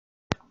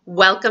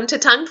Welcome to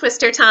Tongue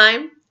Twister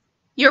Time,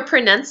 your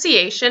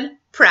pronunciation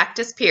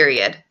practice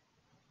period.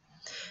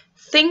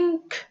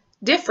 Think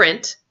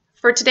different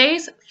for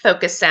today's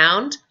focus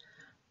sound.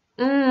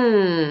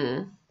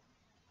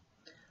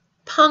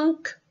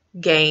 Punk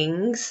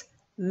gangs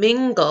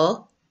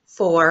mingle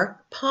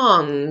for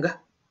Pong.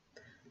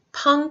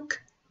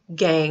 Punk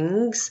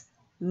gangs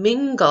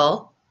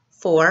mingle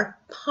for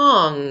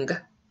Pong.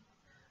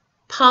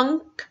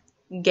 Punk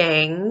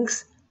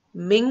gangs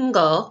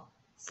mingle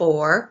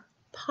for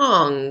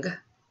Pong.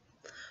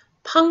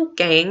 Punk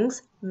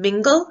gangs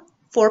mingle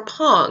for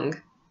Pong.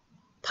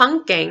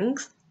 Punk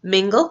gangs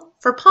mingle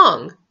for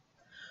Pong.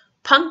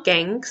 Punk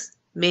gangs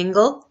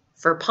mingle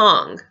for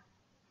Pong.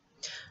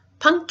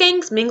 Punk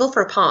gangs mingle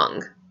for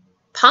Pong.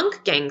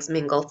 Punk gangs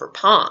mingle for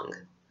Pong.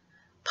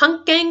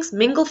 Punk gangs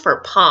mingle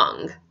for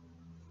Pong.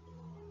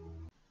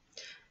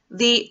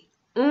 The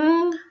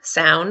ng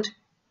sound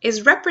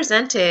is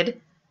represented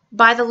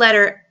by the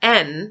letter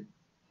N,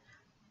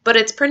 but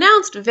it's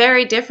pronounced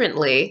very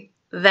differently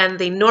than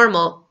the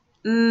normal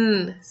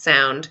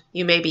sound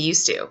you may be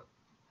used to.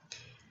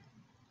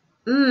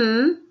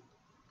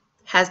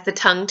 Has the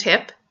tongue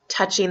tip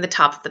touching the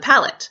top of the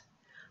palate.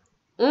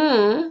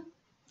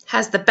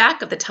 Has the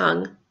back of the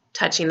tongue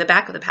touching the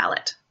back of the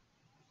palate.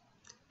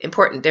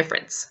 Important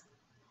difference.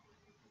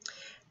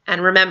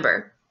 And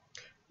remember,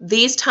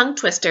 these tongue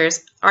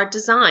twisters are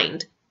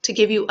designed to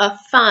give you a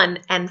fun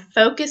and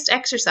focused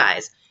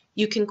exercise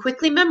you can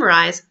quickly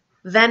memorize,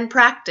 then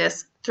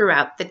practice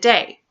throughout the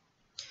day.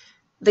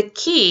 The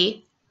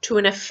key to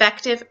an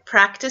effective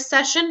practice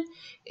session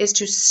is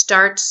to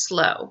start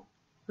slow,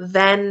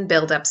 then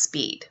build up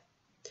speed.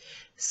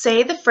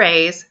 Say the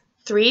phrase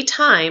 3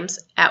 times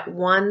at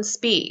one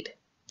speed.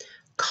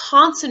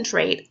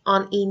 Concentrate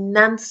on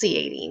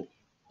enunciating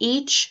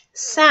each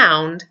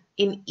sound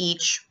in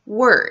each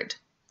word.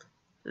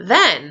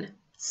 Then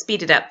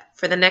speed it up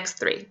for the next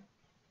 3.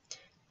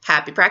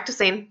 Happy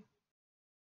practicing!